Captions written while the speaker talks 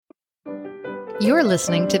You're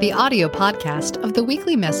listening to the audio podcast of the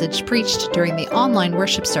weekly message preached during the online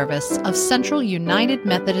worship service of Central United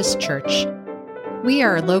Methodist Church. We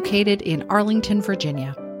are located in Arlington,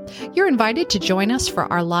 Virginia. You're invited to join us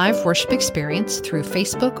for our live worship experience through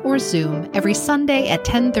Facebook or Zoom every Sunday at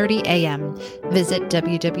 10:30 a.m. Visit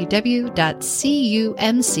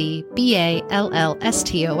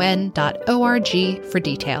www.cumcballston.org for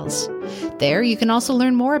details. There you can also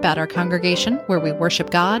learn more about our congregation, where we worship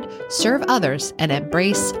God, serve others, and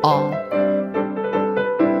embrace all.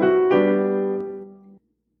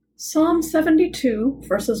 Psalm 72,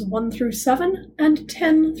 verses 1 through 7 and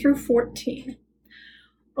 10 through 14.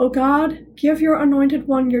 O God, give your anointed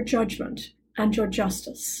one your judgment and your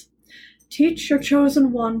justice. Teach your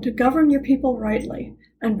chosen one to govern your people rightly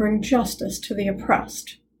and bring justice to the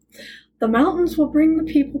oppressed. The mountains will bring the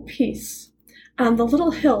people peace, and the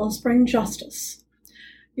little hills bring justice.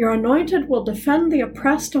 Your anointed will defend the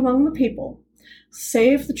oppressed among the people,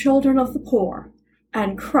 save the children of the poor,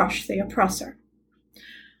 and crush the oppressor.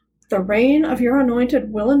 The reign of your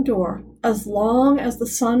anointed will endure as long as the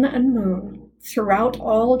sun and moon, throughout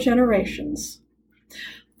all generations.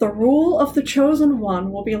 The rule of the chosen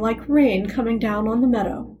one will be like rain coming down on the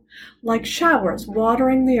meadow, like showers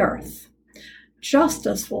watering the earth.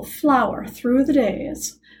 Justice will flower through the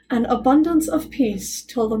days, and abundance of peace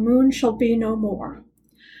till the moon shall be no more.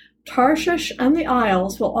 Tarshish and the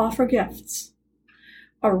isles will offer gifts.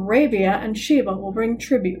 Arabia and Sheba will bring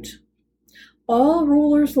tribute. All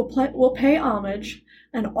rulers will pay homage,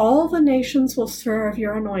 and all the nations will serve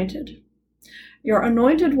your anointed. Your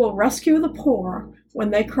anointed will rescue the poor when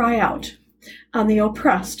they cry out, and the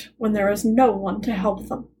oppressed when there is no one to help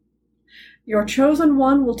them. Your chosen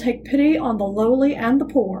one will take pity on the lowly and the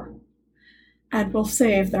poor, and will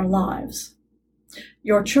save their lives.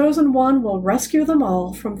 Your chosen one will rescue them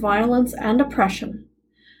all from violence and oppression,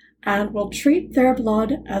 and will treat their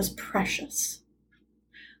blood as precious.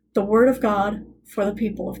 The word of God for the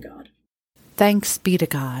people of God. Thanks be to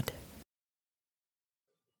God.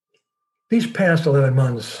 These past 11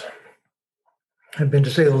 months have been, to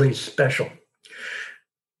say the least, special.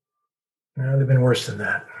 They've been worse than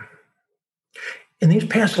that. In these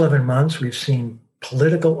past 11 months, we've seen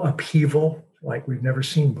political upheaval like we've never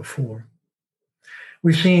seen before.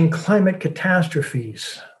 We've seen climate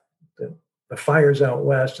catastrophes, the fires out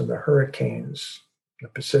west and the hurricanes, in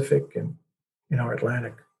the Pacific and in our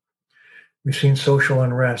Atlantic. We've seen social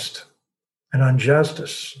unrest and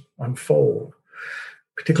injustice unfold,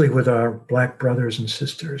 particularly with our Black brothers and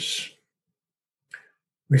sisters.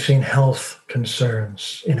 We've seen health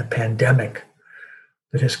concerns in a pandemic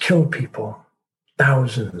that has killed people,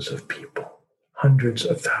 thousands of people, hundreds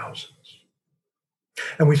of thousands.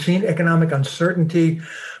 And we've seen economic uncertainty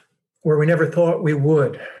where we never thought we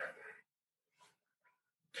would.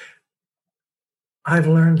 I've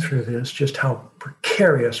learned through this just how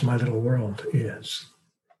precarious my little world is.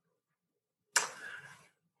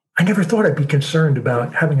 I never thought I'd be concerned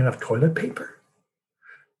about having enough toilet paper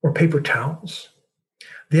or paper towels.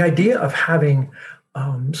 The idea of having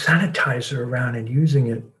sanitizer around and using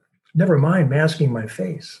it, never mind masking my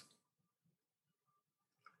face.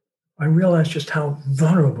 I realized just how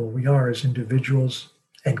vulnerable we are as individuals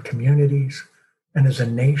and communities and as a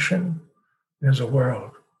nation and as a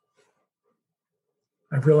world.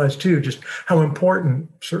 I realized too just how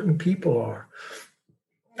important certain people are.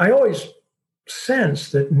 I always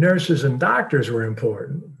sense that nurses and doctors were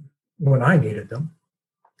important when I needed them.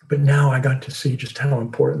 But now I got to see just how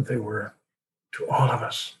important they were to all of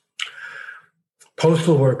us.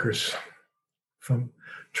 Postal workers, from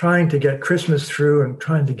trying to get Christmas through and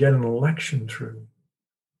trying to get an election through.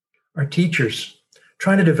 Our teachers,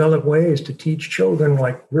 trying to develop ways to teach children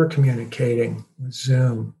like we're communicating with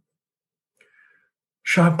Zoom.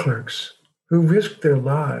 Shop clerks who risked their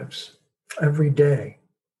lives every day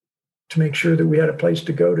to make sure that we had a place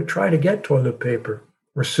to go to try to get toilet paper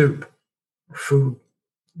or soup or food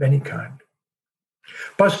of any kind.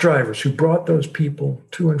 Bus drivers who brought those people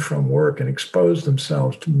to and from work and exposed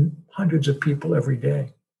themselves to hundreds of people every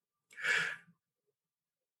day.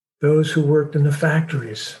 Those who worked in the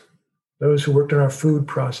factories, those who worked in our food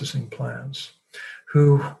processing plants,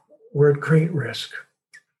 who were at great risk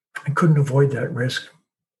and couldn't avoid that risk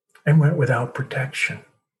and went without protection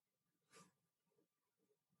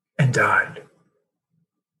and died.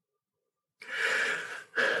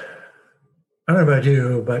 I don't know about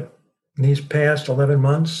you, but in these past 11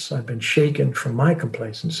 months, I've been shaken from my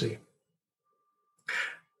complacency.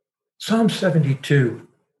 Psalm 72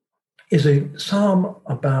 is a psalm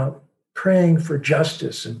about praying for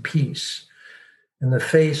justice and peace in the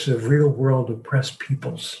face of real-world oppressed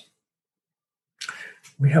peoples.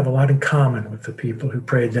 We have a lot in common with the people who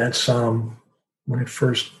prayed that psalm when it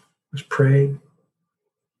first was prayed.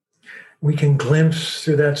 We can glimpse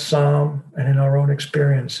through that psalm and in our own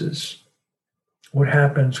experiences what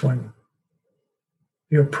happens when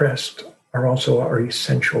the oppressed are also our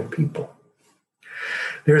essential people.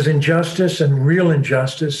 There's injustice and real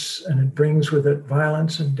injustice, and it brings with it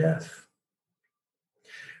violence and death.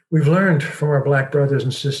 We've learned from our Black brothers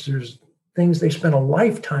and sisters things they spent a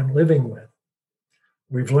lifetime living with.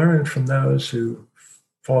 We've learned from those who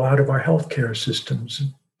fall out of our healthcare systems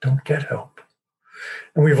and don't get help.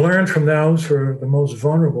 And we've learned from those who are the most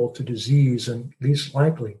vulnerable to disease and least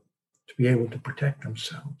likely to be able to protect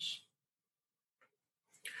themselves.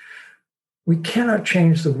 We cannot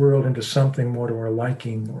change the world into something more to our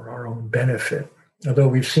liking or our own benefit. Although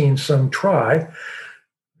we've seen some try, it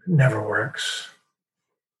never works.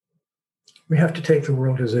 We have to take the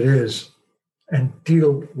world as it is and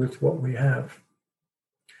deal with what we have.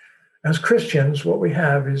 As Christians, what we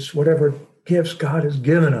have is whatever gifts God has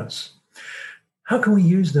given us. How can we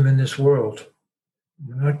use them in this world?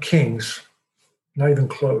 We're not kings, not even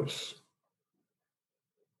close.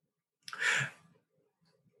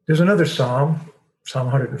 There's another psalm, Psalm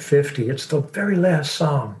 150. It's the very last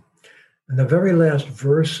psalm. And the very last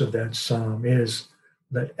verse of that psalm is,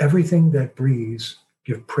 "Let everything that breathes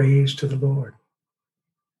give praise to the Lord."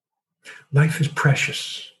 Life is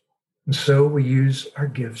precious. And so we use our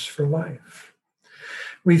gifts for life.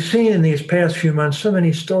 We've seen in these past few months so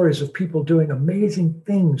many stories of people doing amazing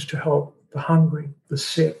things to help the hungry, the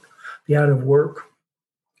sick, the out of work,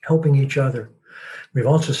 helping each other. We've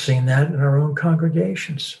also seen that in our own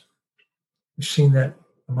congregations. We've seen that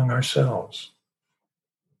among ourselves.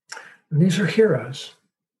 And these are heroes.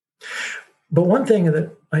 But one thing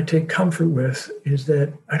that I take comfort with is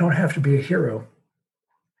that I don't have to be a hero.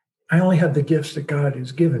 I only have the gifts that God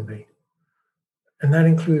has given me. And that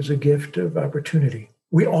includes a gift of opportunity.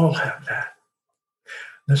 We all have that.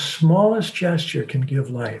 The smallest gesture can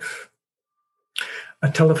give life.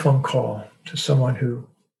 A telephone call to someone who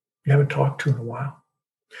you haven't talked to in a while.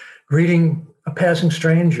 Greeting a passing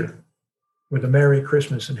stranger with a Merry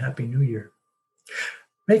Christmas and Happy New Year.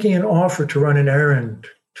 Making an offer to run an errand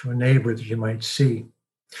to a neighbor that you might see.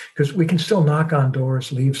 Because we can still knock on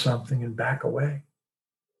doors, leave something, and back away.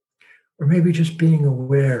 Or maybe just being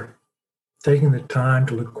aware, taking the time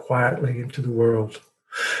to look quietly into the world.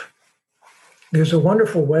 There's a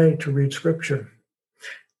wonderful way to read Scripture.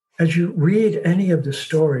 As you read any of the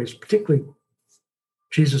stories, particularly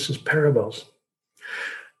Jesus' parables,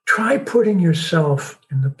 try putting yourself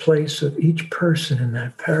in the place of each person in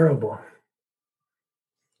that parable.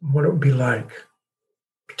 What it would be like,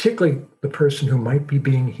 particularly the person who might be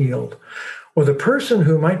being healed, or the person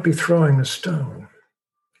who might be throwing the stone.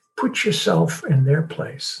 Put yourself in their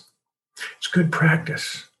place. It's good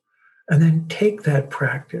practice. And then take that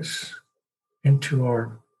practice into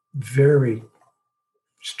our very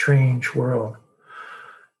strange world.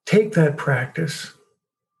 Take that practice.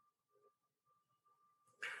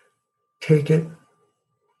 Take it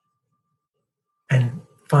and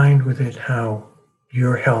find with it how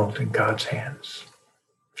you're held in God's hands.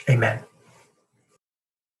 Amen.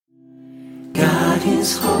 God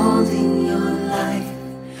is holding your life.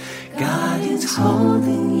 God is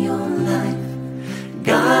holding your life.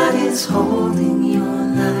 God is holding your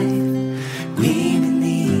life. We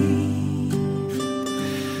believe.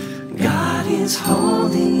 God is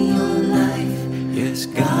holding your life. Yes,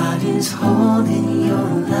 God is holding your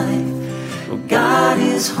life. Oh, God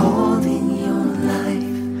is holding